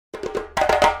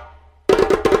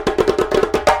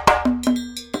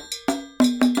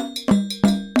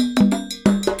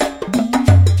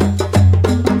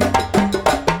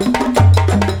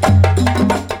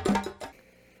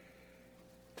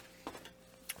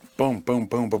Boom, boom,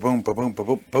 boom, boom, boom, boom, boom,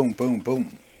 boom, boom, boom,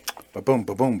 boom. Boom, boom,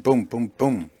 boom, boom, boom,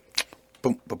 boom.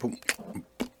 Boom, boom, boom.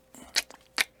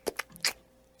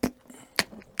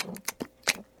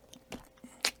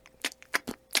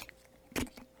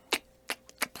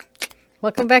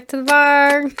 Welcome back to the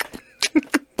bar.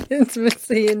 It's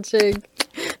Missy and Chig.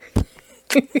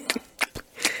 I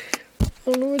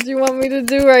don't know what you want me to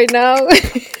do right now.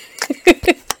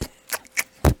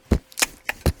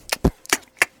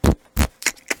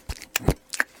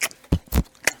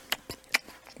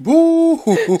 Woo!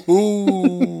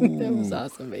 That was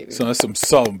awesome, baby. So that's some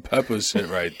salt and pepper shit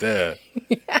right there.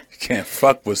 Yeah. You can't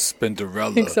fuck with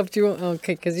Spinderella. Except you won't.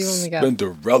 Okay, because you only got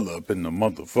Spinderella up in the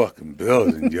motherfucking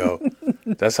building, yo.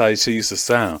 That's how she used to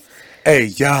sound. Hey,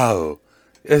 yo,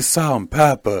 it's salt and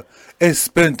pepper. It's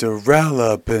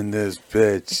Spinderella up in this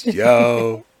bitch,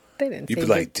 yo. They didn't. You'd be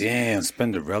like, damn,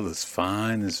 Spinderella's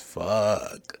fine as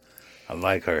fuck. I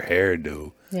like her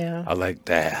hairdo. Yeah. I like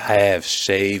that half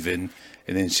shaven.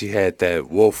 And then she had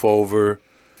that wolf over.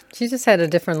 She just had a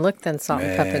different look than Salt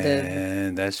and Pepper did.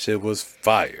 And that shit was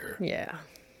fire. Yeah.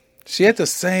 She had the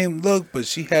same look, but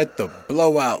she had the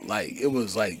blowout. Like, it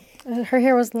was like... Her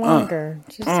hair was longer.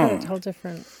 She just had a whole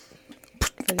different...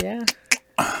 But yeah.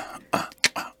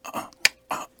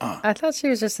 I thought she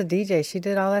was just a DJ. She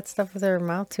did all that stuff with her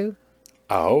mouth, too.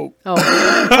 I hope.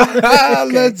 Oh.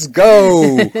 Let's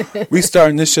go. We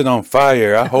starting this shit on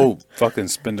fire. I hope fucking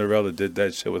Spinderella did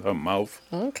that shit with her mouth.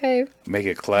 Okay. Make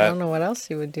it I clap. don't know what else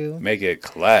she would do. Make it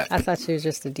clap. I thought she was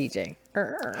just a DJ.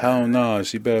 Hell no.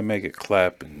 She better make it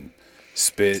clap and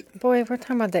spit. Boy, we're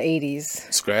talking about the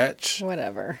 80s. Scratch.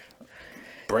 Whatever.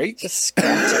 Break. Just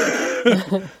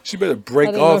scratch. She better break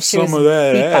I didn't know off she some was of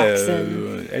that.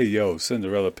 beatboxing. Hey, yo,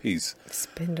 Cinderella piece.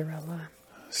 Spinderella.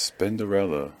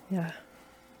 Spinderella. Yeah.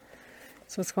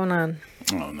 So what's going on?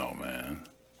 I don't know, man.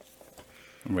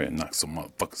 I'm ready to knock some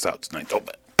motherfuckers out tonight. Don't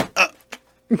bet.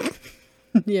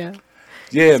 Yeah.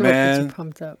 Yeah, So man. what gets you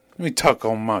pumped up? Let me talk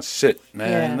on my shit,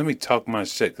 man. Yeah. Let me talk my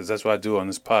shit, because that's what I do on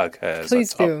this podcast.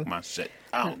 Please I talk do. my shit.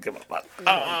 I don't give a fuck.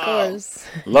 Of course.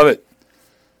 Love it.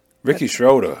 Ricky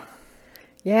Schroeder.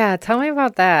 Yeah, tell me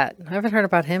about that. I haven't heard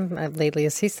about him lately.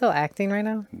 Is he still acting right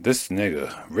now? This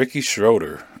nigga, Ricky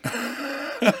Schroeder.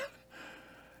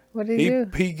 What did he do?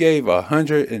 He gave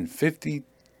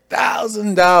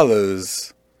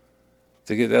 $150,000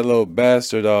 to get that little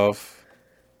bastard off.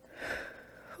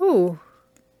 Who?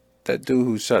 That dude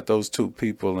who shot those two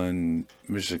people in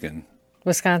Michigan.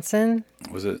 Wisconsin?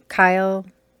 Was it Kyle?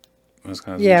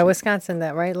 Wisconsin? Yeah, Wisconsin,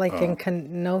 that, right? Like in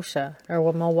Kenosha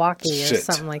or Milwaukee or Shit.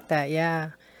 something like that. Yeah.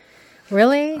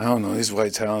 Really? I don't know. These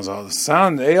white towns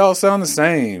they all sound the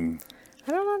same.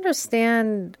 I don't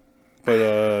understand.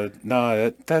 But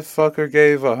that fucker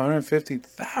gave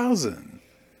 $150,000.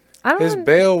 I don't His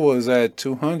bail was at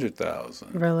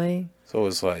 $200,000. really. So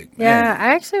it's like, Yeah, man,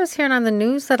 I actually was hearing on the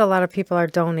news that a lot of people are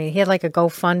donating. He had like a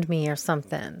GoFundMe or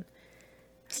something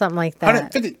like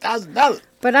that. $150,000.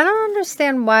 But I don't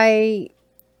understand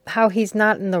how he's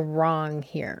not in the wrong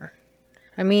here.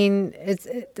 I mean,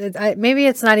 maybe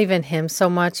it's not even him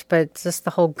so much, but just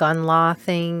the whole gun law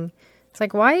thing. It's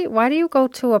like, why do you go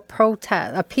to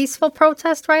a peaceful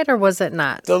protest, right? Or was it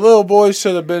not? The little boy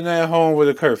should have been at home with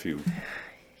a curfew.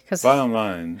 'Cause Bottom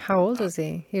line. how old was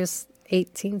he? He was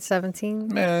 18,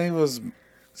 17? Man, he was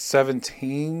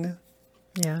 17.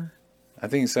 Yeah. I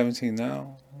think he's 17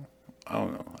 now. I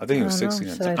don't know. I think he was 16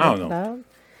 at the Should time. I look don't it know. up?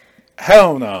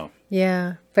 Hell no.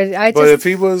 Yeah. But If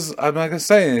he was, I'm like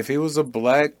saying, if he was a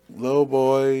black little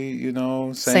boy,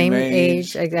 same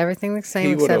age, everything the same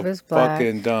he would except have his black.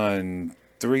 fucking done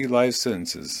 3 life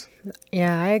sentences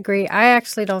Yeah, I agree. I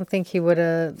actually don't think he would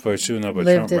have for shooting up a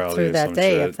lived Trump it rally through or that some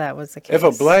day shit. if that was the case. If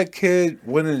a black kid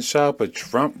went and shot up a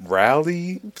Trump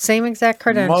rally, Same exact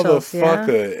credentials,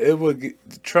 motherfucker,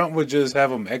 Trump would just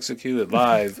have him executed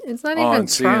live. It's not on even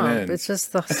Trump. CNN. It's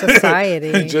just the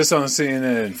society. Just on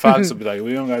CNN. Fox would be like,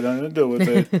 we don't got nothing to do with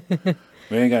it.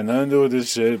 We ain't got nothing to do with this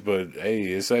shit, but hey,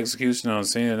 it's execution on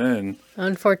CNN.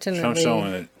 Unfortunately, Trump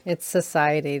showing it. It's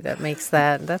society that makes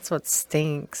that. That's what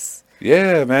stinks.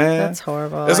 Yeah, man. That's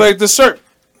horrible. It's like the shirt.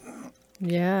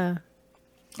 Yeah.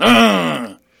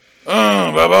 Babo.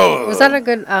 Was that a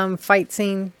good fight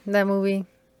scene in that movie?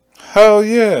 Hell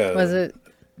yeah. Was it?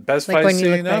 Best Like fight when you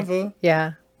look scene back? ever.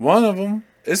 Yeah. One of them.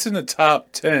 It's in the top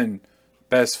 10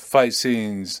 best fight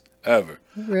scenes ever.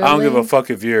 Really? I don't give a fuck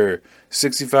if you're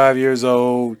 65 years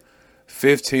old,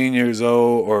 15 years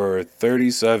old, or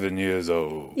 37 years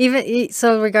old. Even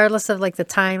so, regardless of like the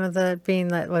time of the being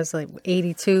that was like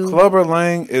 82. Clubber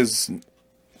Lang is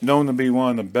known to be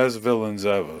one of the best villains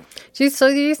ever. So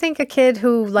do you think a kid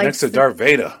who likes Next to Darth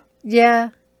Vader. Yeah.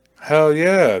 Hell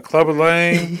yeah. Clubber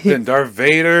Lang, then Darth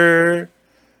Vader,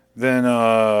 then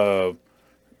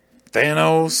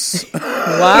Thanos.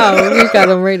 Wow, you got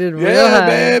him rated real Yeah, high.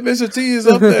 man, Mr. T is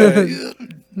up there.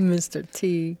 Mr.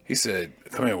 T. He said,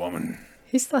 "Come here, woman."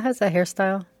 He still has that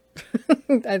hairstyle.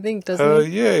 I think, doesn't Hell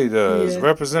he? yeah, he does. Yeah.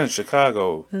 Represent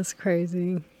Chicago. That's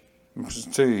crazy.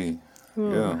 Mr. T.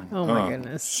 Yeah. Oh my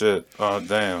goodness. Shit. Oh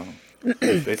damn.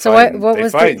 They So fighting. what They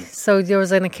was fighting. so there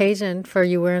was an occasion for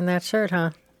you wearing that shirt,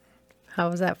 huh? How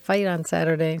was that fight on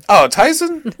Saturday? Oh,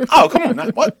 Tyson? Oh, come on. Now.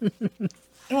 What?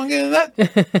 You want to get into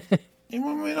that? You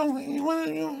want me to? You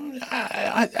want?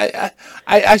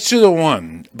 I should have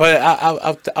won, but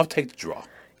I'll take the draw.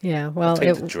 Yeah, well,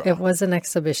 take the draw. it was an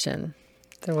exhibition.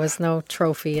 There was no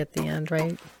trophy at the end,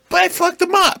 right? But I fucked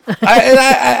him up.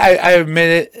 I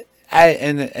admit it.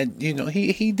 And you know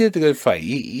he did a good fight.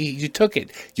 You took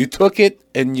it. You took it,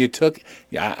 and you took.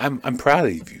 Yeah, I'm proud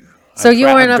of you. So you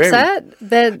weren't upset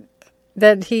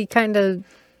that he kind of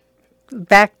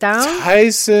backed down?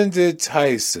 Tyson did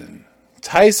Tyson.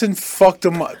 Tyson fucked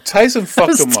him up. Tyson I fucked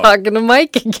was him up. talking to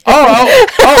Mike again.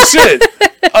 Oh shit.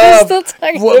 I'm still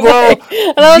talking to Well, Mike.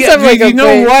 And I was having, like, you a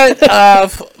know break.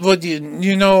 what? Well,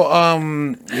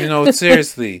 you know,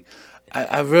 seriously,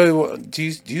 I really want. Do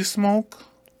you smoke?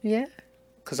 Yeah.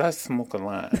 Cause I smoke a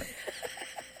lot.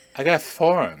 I got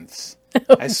farms.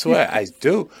 I swear I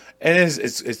do, and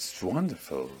it's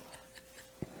wonderful.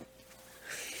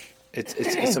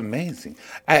 It's amazing.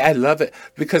 I love it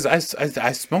because I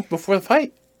smoked before the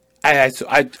fight. I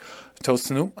told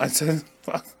Snoop, I said,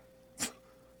 fuck,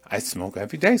 I smoke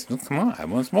every day. Snoop, come on, I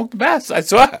want to smoke the best. I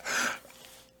swear.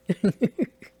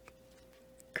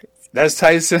 That's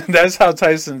Tyson. That's how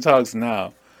Tyson talks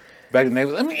now. Back in the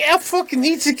day, I mean, I'll fucking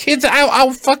eat your kids.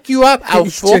 I'll fuck you up. I'll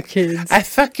Eat your kids.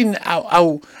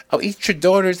 I'll eat your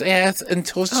daughter's ass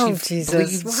until she Oh, Jesus.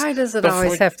 bleeds. Why does it before-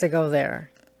 always have to go there?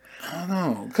 I don't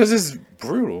know, because it's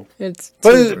brutal. It's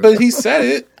But he said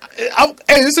it.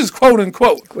 Hey, this is quote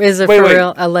unquote. Is it Wait, for wait.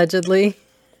 real? Allegedly?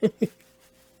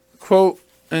 Quote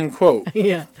unquote.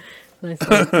 Yeah.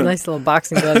 Nice little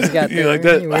boxing gloves you got there. You like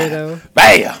that? You weirdo.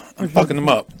 Bam! I'm fucking him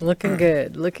up. Looking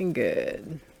good. Looking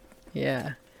good.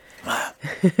 Yeah.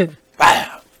 Bam!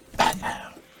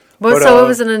 Well, But, so it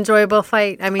was an enjoyable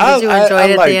fight. I mean, did you enjoy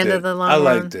it at the end of the long I run?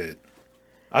 liked it.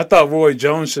 I thought Roy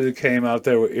Jones should have came out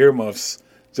there with earmuffs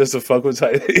just to fuck with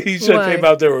Tyson. He should have Why? came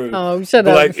out there with Oh, shut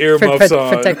black up. earmuffs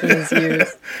on. Protecting his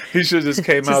ears. He should have just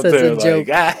came Just out as a there joke.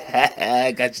 like,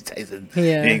 I got you, Tyson. Yeah.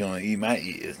 You ain't gonna eat my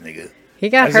ears, nigga. He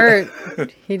got hurt.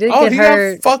 He did Oh, get he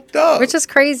hurt. got fucked up. Which is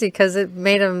crazy because it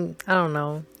made him, I don't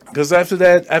know. Because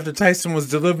after Tyson was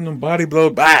delivering them body blow,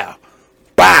 bow,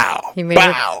 bow, He made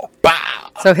bow, bow.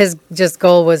 So his just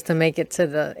goal was to make it to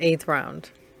the 8th round,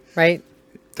 right?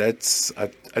 I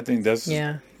think that's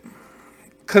Yeah.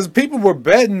 because people were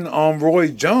betting on Roy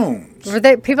Jones. Were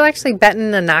people actually betting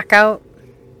the knockout?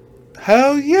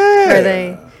 Hell yeah! Were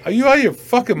they? Are you out of your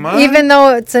fucking mind? Even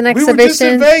though it's an we were just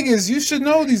in exhibition, Vegas. You should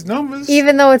know these numbers.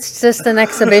 even though it's just an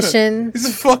exhibition, These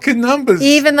are fucking numbers.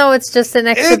 even though it's just an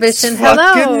exhibition, It's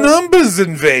fucking hello. numbers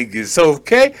in Vegas.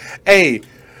 Okay, hey,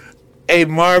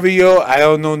 Mario. I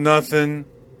don't know nothing.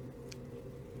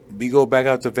 We go back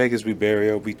out to Vegas. We bury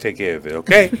her. We take care of it.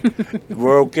 Okay,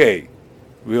 we're okay.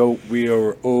 We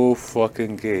are all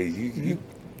fucking gay. You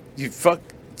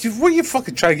what you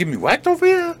fucking trying to get me whacked over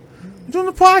here? I'm doing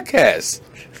a podcast.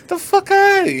 Get the fuck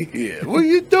out of here. What are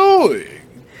you doing?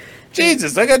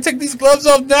 Jesus, I gotta take these gloves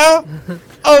off now?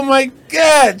 Oh my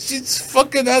god, she's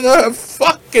fucking out of her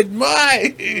fucking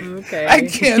mind. Okay. I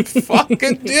can't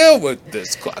fucking deal with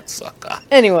this cocksucker.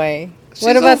 Anyway, She's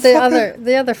what about all fucking-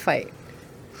 the other fight?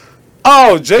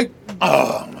 Oh, Jake.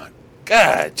 Oh my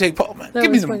god, Jake Paul, man. That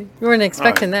Give me was some. funny. You weren't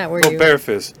expecting that, were Go you? bare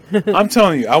fist. I'm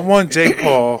telling you, I want Jake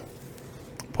Paul.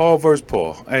 Paul versus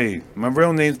Paul. Hey, my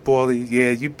real name's Paulie.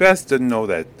 Yeah, you best to know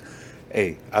that.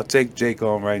 Hey, I'll take Jake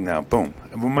on right now. Boom.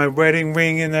 And with my wedding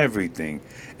ring and everything.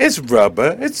 It's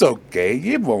rubber. It's okay.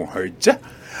 It won't hurt ya.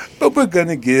 But we're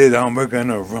gonna get it on. We're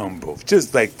gonna rumble.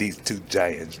 Just like these two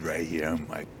giants right here on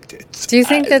my tits. Do you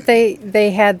think that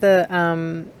they had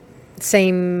the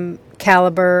same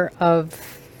caliber of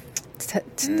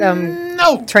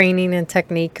No. training and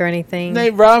technique or anything?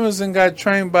 Nate Robinson got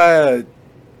trained by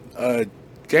a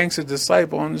gangster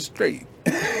disciple on the street.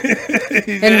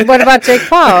 And what about Jake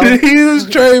Paul? He was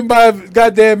trained by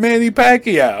goddamn Manny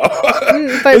Pacquiao.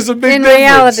 But There's a big in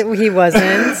difference. reality, he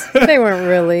wasn't. They weren't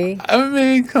really. I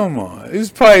mean, come on. He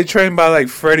was probably trained by like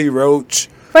Freddie Roach.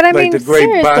 But I like mean, the great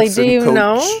seriously, boxing do you coach.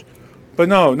 know? But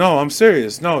no, I'm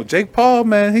serious. No, Jake Paul,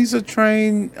 man, he's a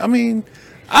trained. I mean,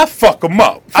 I fuck him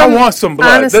up. I want some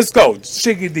blood. honest- Let's go.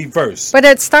 Shiggity verse. But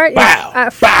it started. Bow.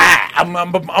 Bow.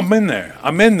 I'm in there.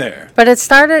 I'm in there. But it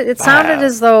started. It sounded Wow.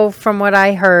 as though, from what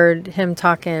I heard him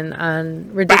talking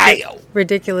on Wow.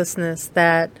 ridiculousness,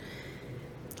 that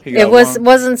He got it one.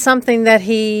 wasn't something that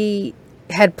he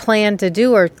had planned to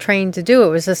do or trained to do. It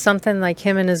was just something like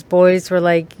him and his boys were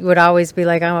like, would always be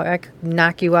like, oh, I could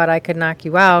knock you out. I could knock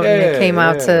you out. And it came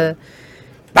out to,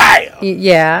 Bow.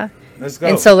 yeah. Let's go.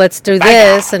 And so let's do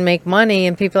this and make money,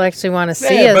 and people actually want to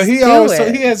see us but he do also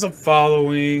it. he has a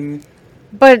following.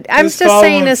 But I'm His just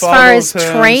saying, following as far as follows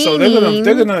him, training, so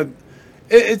they're gonna.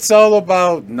 It's all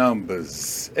about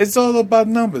numbers. It's all about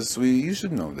numbers, sweetie. You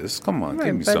should know this. Come on,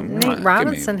 give me but something. Nate Come on,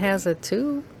 Robinson give me. has it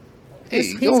too. Hey,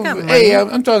 he's yo, got money. hey,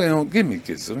 I'm talking. Give me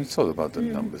kids. It's all about the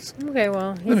numbers. Okay,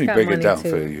 well, he's Let me got break money it down too.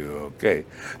 for you, okay?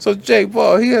 So Jake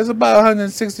Paul, he has about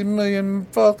 160 million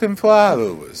fucking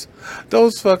followers.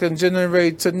 Those fucking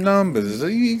generate to numbers.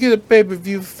 You get a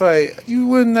pay-per-view fight, you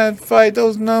win that fight,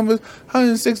 those numbers,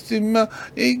 160 million,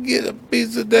 you get a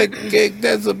piece of that cake,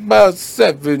 that's about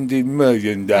 $70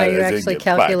 million. Are you in actually your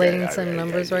calculating pocket. some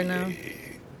numbers right now?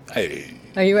 Hey,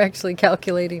 Are you actually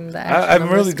calculating the actual I'm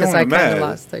numbers? really 'Cause doing I the kind of math.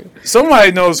 lost you.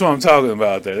 somebody knows who I'm talking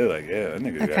about. They're like, yeah, that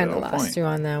nigga I got kind it of on lost point. you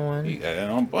on that He one. got it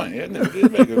on point. Yeah, nigga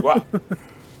did make it guap.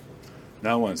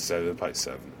 Now 1-7, probably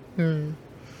 7.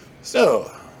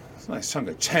 Still, it's a nice chunk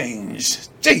of change.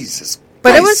 Jesus But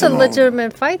it Christ, was a Simone.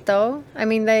 legitimate fight, though. I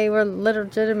mean, they were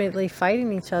legitimately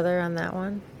fighting each other on that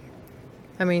one.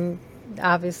 I mean,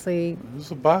 obviously. It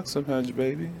was a boxing match,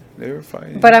 baby. They were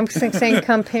fighting. But I'm saying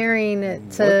comparing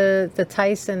it to the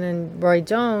Tyson and Roy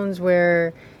Jones,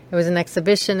 where it was an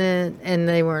exhibition and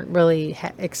they weren't really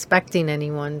expecting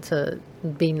anyone to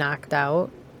be knocked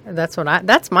out. That's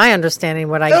my understanding.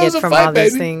 What I That get was a from fight, all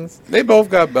these baby. things. They both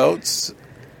got belts.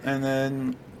 And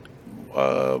then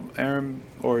Aaron,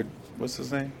 or what's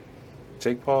his name?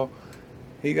 Jake Paul.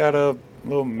 He got a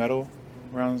little medal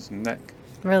around his neck.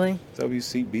 Really?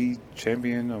 WCB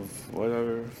champion of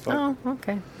whatever. Fuck. Oh,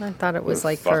 okay. I thought it was What the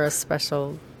like for a fuck?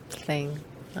 special thing.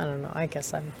 I don't know. I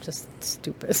guess I'm just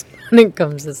stupid when it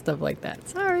comes to stuff like that.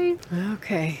 Sorry.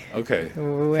 Okay. Okay.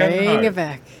 Weighing Hart. it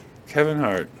back. Kevin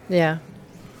Hart. Yeah.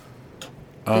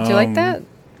 Did you like that?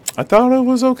 I thought it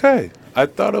was okay. I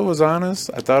thought it was honest.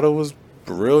 I thought it was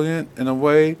brilliant in a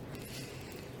way.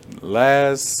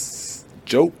 Last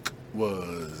joke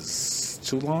was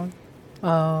too long.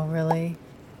 Oh, really?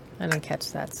 I didn't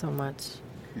catch that so much.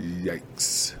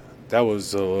 Yikes. That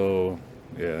was a little,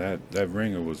 yeah, that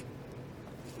ringer was,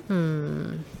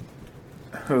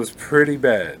 it was pretty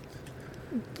bad.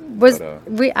 Was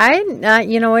But,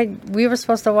 you know what? We were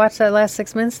supposed to watch that last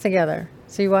 6 minutes together.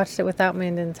 So you watched it without me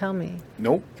and didn't tell me.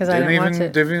 Nope. Because I didn't watch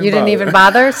it. Didn't You didn't even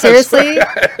bother? Seriously?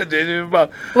 didn't even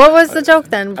bother. What was the joke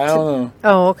then? I don't know.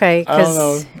 Oh, okay. I don't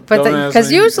know. But Don't ask because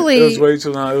me. usually, it was way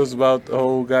too long. It was about the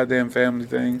whole goddamn family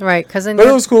thing. right? Because But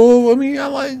it was cool. I mean, I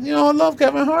love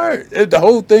Kevin Hart. The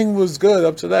whole thing was good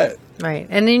up to that. right.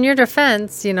 And in your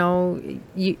defense,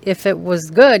 if it was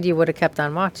good, you would have kept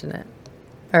on watching it,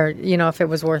 or if it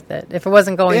was worth it. If it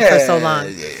wasn't going for so long.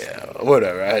 Yeah,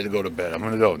 whatever. I had to go to bed. I'm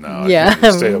an adult now. Yeah, I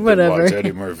can't stay up whatever. and watch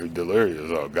Eddie Murphy Delirious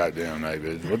all goddamn night,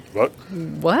 bitch. What?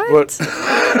 What?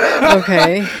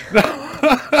 Okay.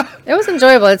 It was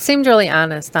enjoyable. It seemed really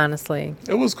honestly.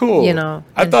 It was cool. I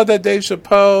and- thought that Dave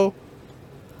Chappelle,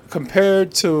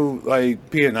 compared to like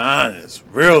being honest,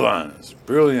 real honest,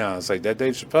 brilliant honest, like that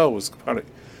Dave Chappelle was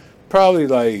probably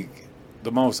like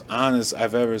the most honest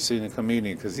I've ever seen a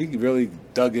comedian, because he really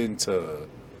dug into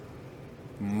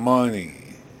money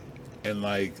and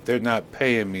like, they're not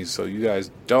paying me, so you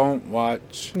guys don't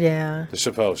watch Yeah. the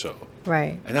Chappelle Show.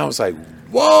 Right. And I was like,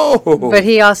 whoa. But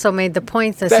he also made the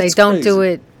point to say, That's don't do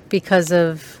crazy. it because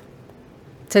of,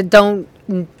 don't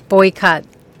boycott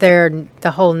the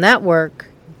whole network,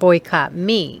 boycott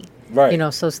me. Right.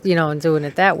 And doing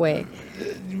it that way.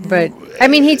 But, I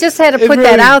mean, he just had to It put that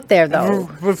really- out there, though.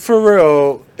 But for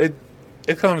real, it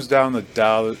comes down to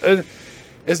dollars.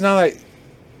 It's not like,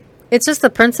 It's just the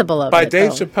principle of by it,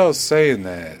 Dave though. Chappelle saying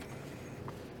that,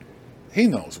 he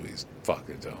knows what he's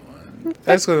fucking doing.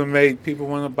 That's going to make people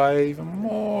want to buy even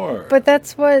more. But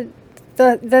that's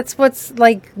what's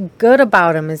like good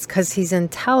about him, is because he's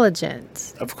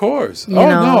intelligent. Of course. You Oh,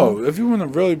 know? no. If you want to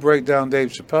really break down Dave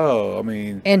Chappelle, I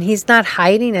mean, And he's not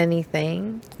hiding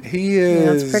anything. he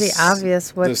is it's pretty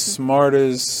obvious the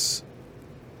smartest,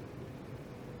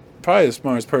 probably the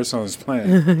smartest person on this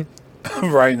planet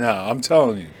right now. I'm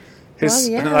telling you. His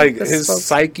Well, yeah, like the his spoke-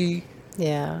 psyche.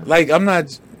 Yeah. Like, I'm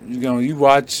not you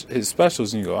watch his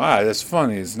specials and you go, that's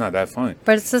funny. It's not that funny.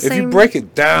 But it's the if same. you break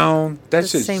it down,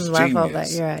 that's the just same genius. level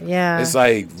that you're at. Yeah, it's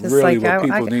like just really like what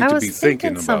people need to be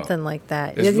thinking about. Something like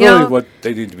that. It's really what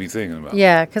they need to be thinking about.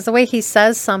 Yeah, because the way he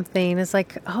says something is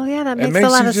like, oh yeah, that makes a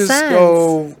lot of sense. It makes you just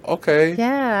go, okay.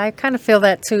 Yeah, I kind of feel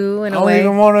that too in a way. I don't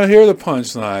even want to hear the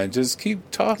punchline. Just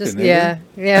keep talking. Just, yeah.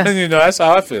 You know, that's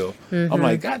how I feel. Mm-hmm. I'm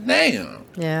like, God damn.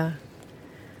 Yeah.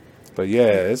 But yeah,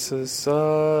 it's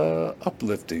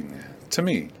uplifting to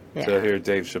me to hear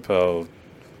Dave Chappelle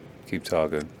keep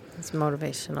talking. It's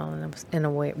motivational in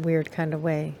a way, weird kind of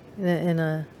way, in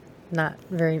a not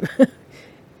very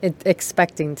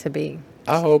expecting to be.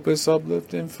 I hope it's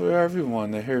uplifting for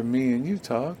everyone to hear me and you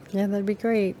talk. Yeah, that'd be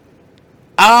great.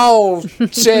 Oh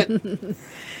shit!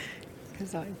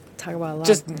 Because I talk about a lot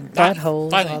of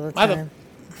buttholes all the time.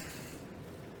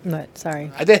 What?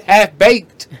 Sorry. I did half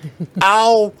baked.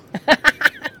 Ow.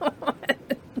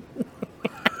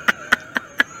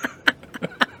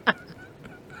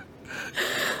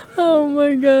 Oh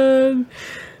my god.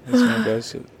 That's my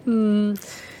best shit.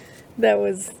 That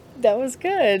was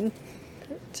good.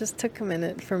 It just took a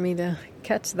minute for me to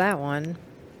catch that one.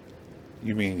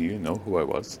 You mean you know who I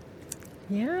was?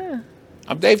 Yeah.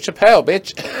 I'm Dave Chappelle,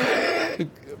 bitch.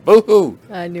 Boo-hoo.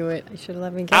 I knew it. I should have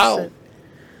let me guess it.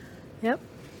 Yep.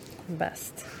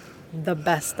 The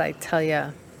best, I tell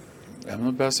ya. I'm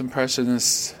the best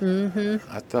impressionist. Mm-hmm.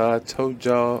 I thought I told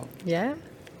y'all. Yeah.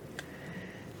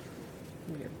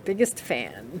 Your biggest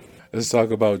fan. Let's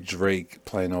talk about Drake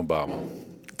playing Obama.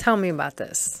 Tell me about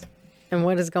this. And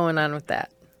what is going on with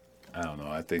that? I don't know.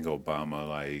 I think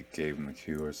Obama gave him the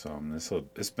cue or something.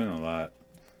 It's been a lot.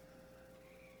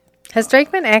 Has Drake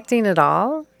been acting at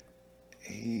all?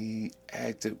 He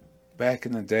acted back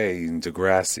in the day in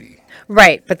Degrassi.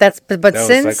 Right, but that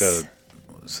since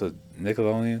was like a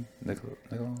Nickelodeon.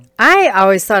 Nickelodeon. I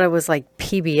always thought it was like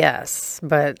PBS,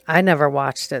 but I never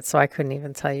watched it, so I couldn't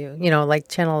even tell you. You know, like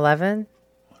Channel 11,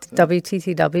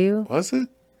 WTTW. Was it?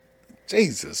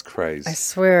 Jesus Christ! I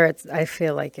swear, I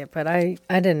feel like it, but I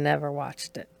never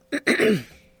watched it.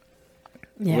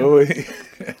 Yeah. Really?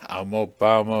 I'm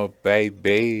Obama,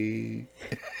 baby.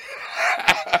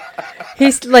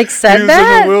 He's like said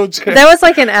that? That was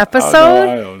like an episode?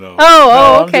 I don't know.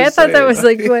 Oh, okay. I thought that was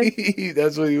like what?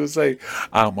 That's what he was saying.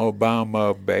 I'm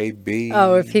Obama, baby.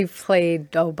 Oh, if he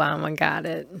played Obama, got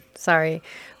it. Sorry.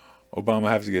 Obama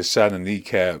have to get shot in the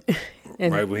kneecap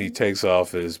right when he takes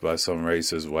office by some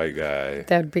racist white guy.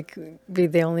 That'd be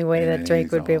the only way that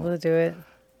Drake would be able to do it.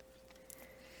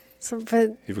 So,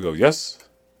 but he would go, yes,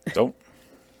 don't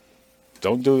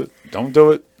do it, don't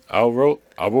do it. I will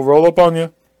roll up on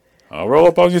you. I'll roll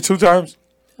up on you 2 times.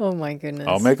 Oh my goodness!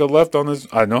 I'll make a left on this.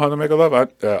 I know how to make a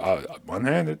left. I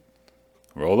one-handed.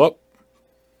 Roll up.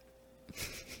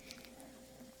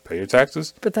 Pay your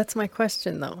taxes. But that's my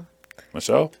question, though.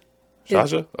 Michelle,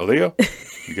 Sasha,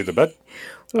 Aaliyah, you get to bed.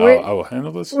 I will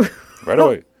handle this right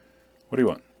away. What do you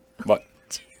want? What?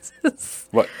 Jesus.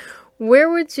 What? Where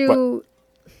would you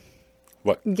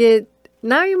get?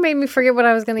 Now you made me forget what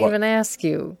I was going to even ask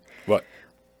you. What?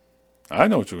 I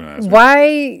know what you're going to ask me.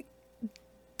 Why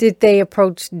did they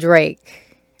approach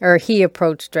Drake, or he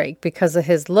approached Drake, because of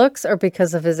his looks or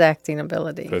because of his acting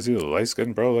ability? Because he's a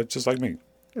light-skinned bro, just like me.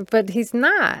 But he's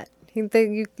not.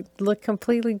 You look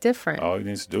completely different. All he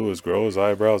needs to do is grow his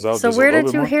eyebrows out. So where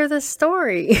did you hear this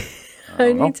story?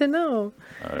 I need to know.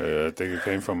 I think it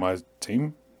came from my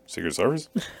team, Secret Service.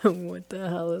 What the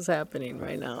hell is happening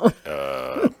right now?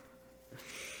 I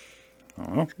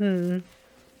don't know.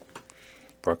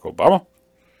 Barack Obama.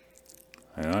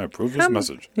 And I approve his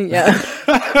message. Yeah.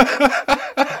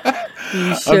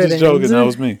 I'm just joking. That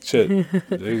was me. Shit.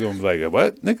 They're going to be like,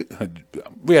 what? Nigga?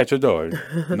 We at your door.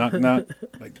 Knock, knock.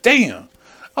 Like, damn.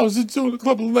 I was just doing a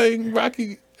couple of Lang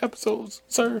Rocky episodes,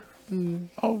 sir.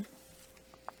 Oh.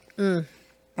 I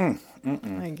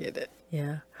get it.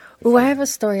 Yeah. Oh, I have a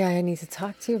story I need to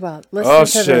talk to you about. Listen to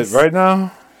shit. this. Right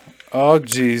now? Oh,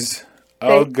 jeez.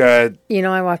 Oh, God. You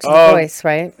know I watch The Voice,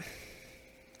 right?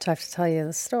 So I have to tell you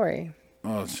the story.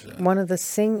 Oh, shit. One of the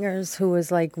singers who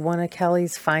was like one of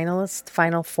Kelly's finalists,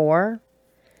 Final Four,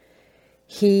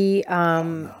 he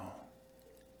had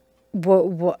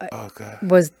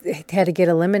to get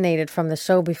eliminated from the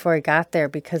show before he got there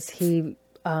because he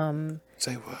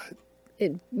say what?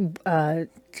 It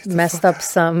messed up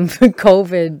some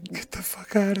COVID. Get the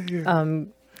fuck out of here.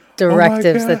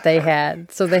 Directives that they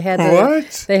had, so they had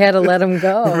to let him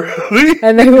go. Really?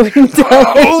 And they wouldn't tell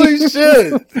Holy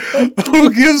shit!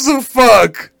 Who gives a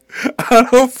fuck? I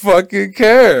don't fucking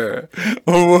care.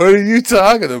 What are you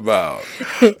talking about?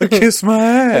 Kiss my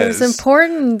ass. It was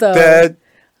important though. That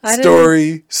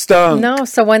story stunk. No,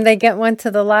 so when they went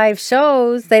to the live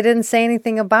shows, they didn't say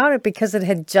anything about it because it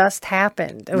had just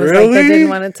happened. It was like they Really? didn't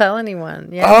want to tell anyone.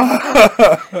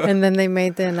 Yeah. And then they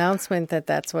made the announcement that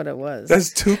that's what it was.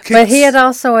 That's 2 kicks. But he had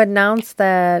also announced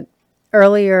that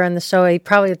earlier in the show,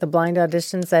 probably at the blind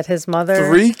auditions, that his mother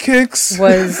 3 kicks?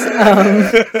 was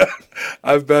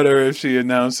I bet her if she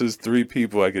announces 3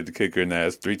 people, I get to kick her in the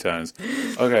ass 3 times.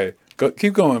 Okay,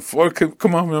 keep going. 4.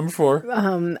 Come on, number 4.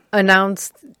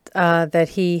 announced that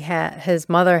his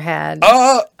mother had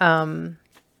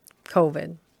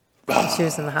COVID. She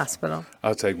was in the hospital.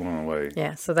 I'll take one away.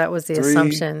 Yeah, so that was the 3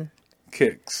 assumption.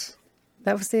 kicks.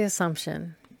 That was the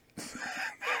assumption.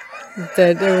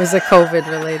 That it was a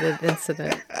COVID-related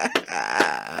incident.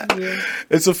 Yeah.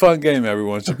 It's a fun game.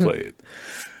 Everyone should play it.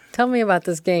 Tell me about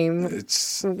this game.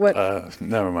 It's What?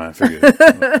 never mind. Forget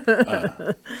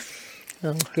it.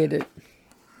 Don't get it.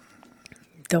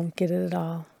 Don't get it at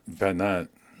all. Bet not.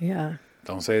 Yeah.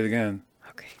 Don't say it again.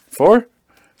 Okay. 4.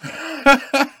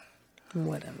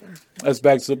 Whatever. Let's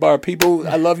back to the bar, people.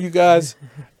 I love you guys.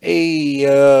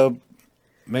 Hey,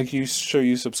 make sure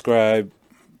you subscribe.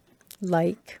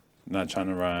 Like, Not trying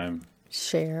to rhyme.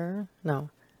 share. No.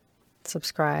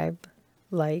 Subscribe.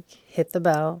 Like. Hit the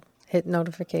bell. Hit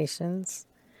notifications.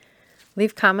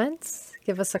 Leave comments.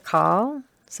 Give us a call.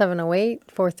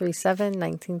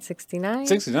 708-437-1969.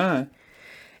 69.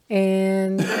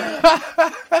 And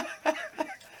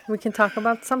we can talk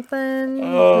about something.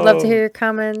 We'd love to hear your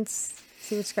comments.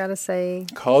 See what you got to say.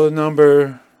 Call the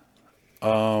number.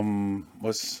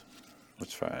 What's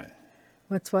Friday?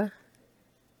 What's what?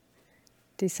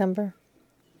 December?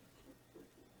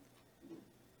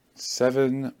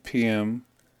 7 p.m.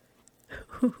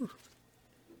 We're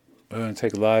going to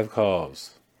take live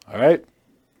calls. All right?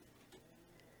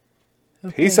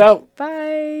 Okay. Peace out.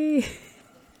 Bye.